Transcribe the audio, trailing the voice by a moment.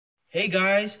Hey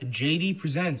guys, JD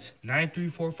presents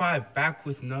 9345 back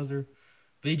with another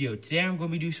video. Today I'm going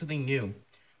to be doing something new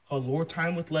called Lore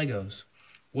Time with Legos.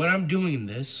 What I'm doing in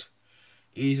this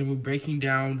is I'm breaking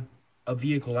down a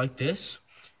vehicle like this,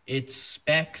 its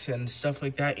specs and stuff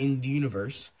like that in the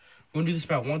universe. I'm going to do this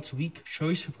about once a week. Show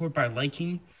your support by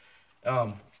liking,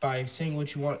 by saying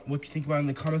what you think about in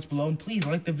the comments below, and please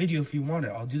like the video if you want it.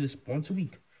 I'll do this once a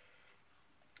week.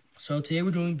 So today we're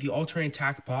doing the Alternate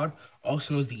Attack Pod,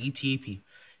 also known as the ETAP.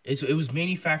 It was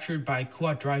manufactured by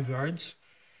Quad Drive Yards,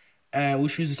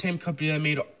 which is the same company that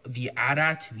made the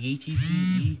AT-AT, the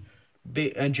AT-TE,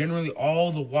 and generally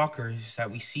all the walkers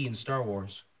that we see in Star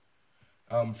Wars,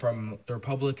 from the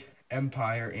Republic,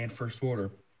 Empire, and First Order.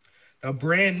 Now,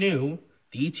 brand new,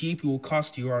 the ETAP will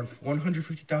cost you around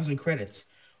 150,000 credits,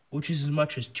 which is as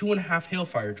much as 2.5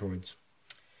 Hailfire droids.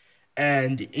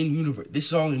 And in universe, this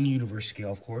is all in universe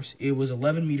scale, of course. It was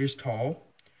 11 meters tall,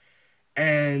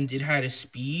 and it had a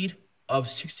speed of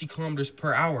 60 kilometers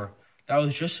per hour. That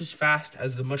was just as fast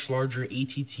as the much larger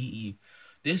AT-TE.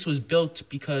 This was built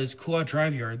because Quad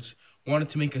Drive Yards wanted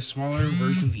to make a smaller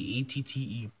version of the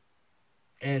AT-TE.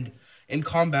 And in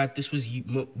combat, this was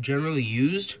generally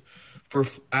used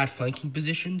at flanking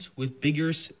positions with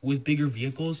bigger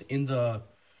vehicles in the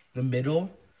middle.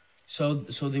 So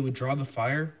they would draw the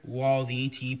fire while the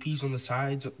AT-APs on the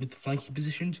sides with the flanking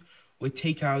positions would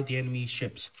take out the enemy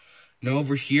ships. Now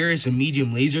over here is a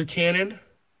medium laser cannon.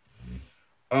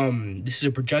 This is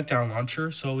a projectile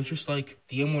launcher, so it's just like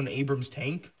the M1 Abrams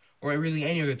tank, or really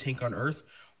any other tank on Earth,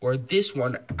 where this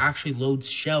one actually loads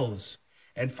shells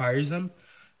and fires them.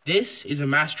 This is a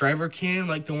mass driver cannon,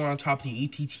 like the one on top of the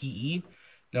AT-TE.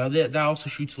 Now that also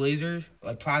shoots lasers,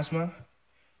 like plasma.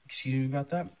 Excuse me about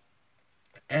that.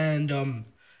 And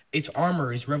its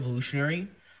armor is revolutionary.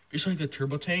 Just like the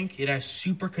turbo tank, it has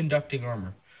superconducting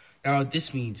armor. Now what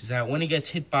this means is that when it gets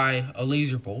hit by a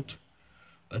laser bolt,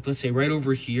 like let's say right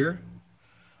over here,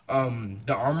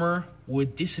 the armor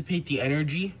would dissipate the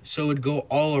energy, so it would go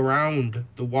all around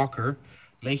the walker,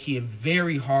 making it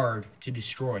very hard to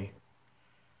destroy.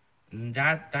 And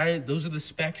those are the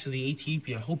specs of the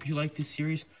ATP. I hope you like this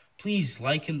series. Please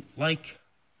like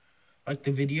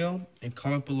the video and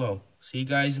comment below. See you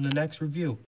guys in the next review.